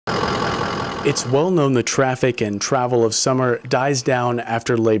It's well known the traffic and travel of summer dies down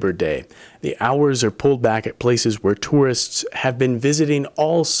after Labor Day. The hours are pulled back at places where tourists have been visiting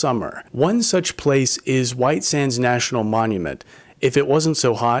all summer. One such place is White Sands National Monument. If it wasn't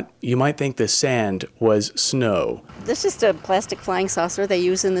so hot, you might think the sand was snow. This is just a plastic flying saucer they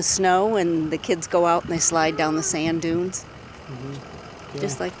use in the snow, and the kids go out and they slide down the sand dunes,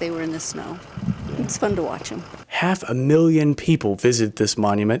 just like they were in the snow. It's fun to watch them. 500,000 people visit this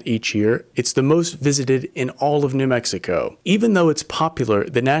monument each year. It's the most visited in all of New Mexico. Even though it's popular,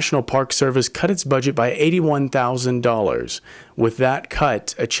 the National Park Service cut its budget by $81,000. With that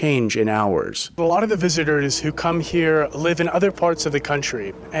cut, a change in hours. A lot of the visitors who come here live in other parts of the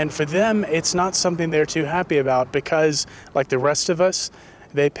country, and for them, it's not something they're too happy about because, like the rest of us,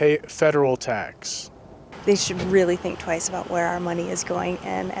 they pay federal tax. They should really think twice about where our money is going,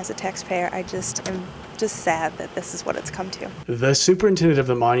 and as a taxpayer, I just am sad that this is what it's come to. The superintendent of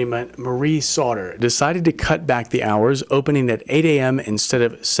the monument, Marie Sauter, decided to cut back the hours, opening at 8 a.m. instead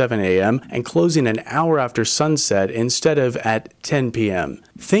of 7 a.m. and closing an hour after sunset instead of at 10 p.m.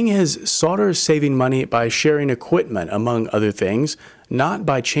 Thing is, Sauter is saving money by sharing equipment, among other things, not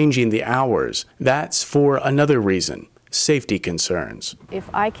by changing the hours. That's for another reason: safety concerns. If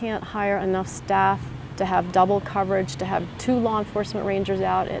I can't hire enough staff to have double coverage, to have 2 law enforcement rangers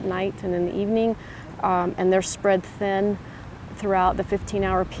out at night and in the evening, and they're spread thin throughout the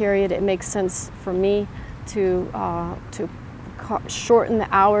 15-hour period, it makes sense for me to shorten the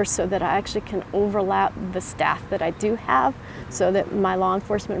hours so that I actually can overlap the staff that I do have, so that my law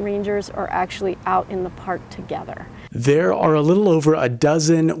enforcement rangers are actually out in the park together. There are a little over a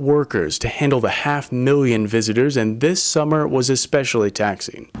dozen workers to handle the 500,000 visitors, and this summer was especially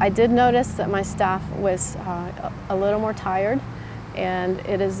taxing. I did notice that my staff was a little more tired, and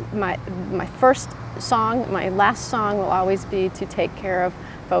it is my first song, my last song will always be to take care of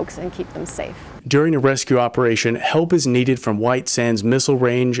folks and keep them safe. During a rescue operation, help is needed from White Sands Missile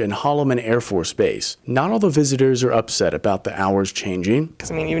Range and Holloman Air Force Base. Not all the visitors are upset about the hours changing.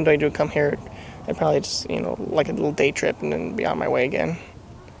 Because, I mean, even though I do come here, I'd probably just, like a little day trip and then be on my way again.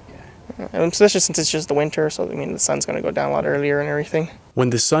 And especially since it's just the winter, so, I mean, the sun's going to go down a lot earlier and everything. When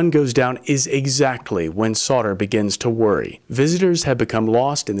the sun goes down is exactly when Sauter begins to worry. Visitors have become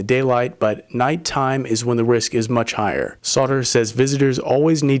lost in the daylight, but nighttime is when the risk is much higher. Sauter says visitors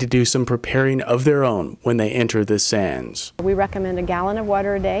always need to do some preparing of their own when they enter the sands. We recommend a gallon of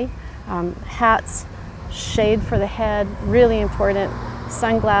water a day, hats, shade for the head, really important.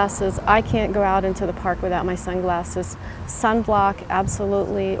 Sunglasses, I can't go out into the park without my sunglasses. Sunblock,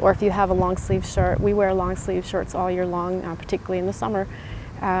 absolutely, or if you have a long sleeve shirt, we wear long sleeve shirts all year long, particularly in the summer.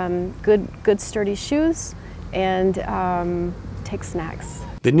 Good sturdy shoes, and take snacks.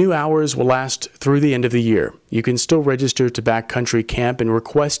 The new hours will last through the end of the year. You can still register to backcountry camp and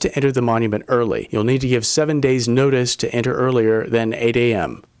request to enter the monument early. You'll need to give 7 days notice to enter earlier than 8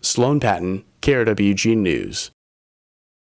 a.m. Sloan Patton, KRWG News.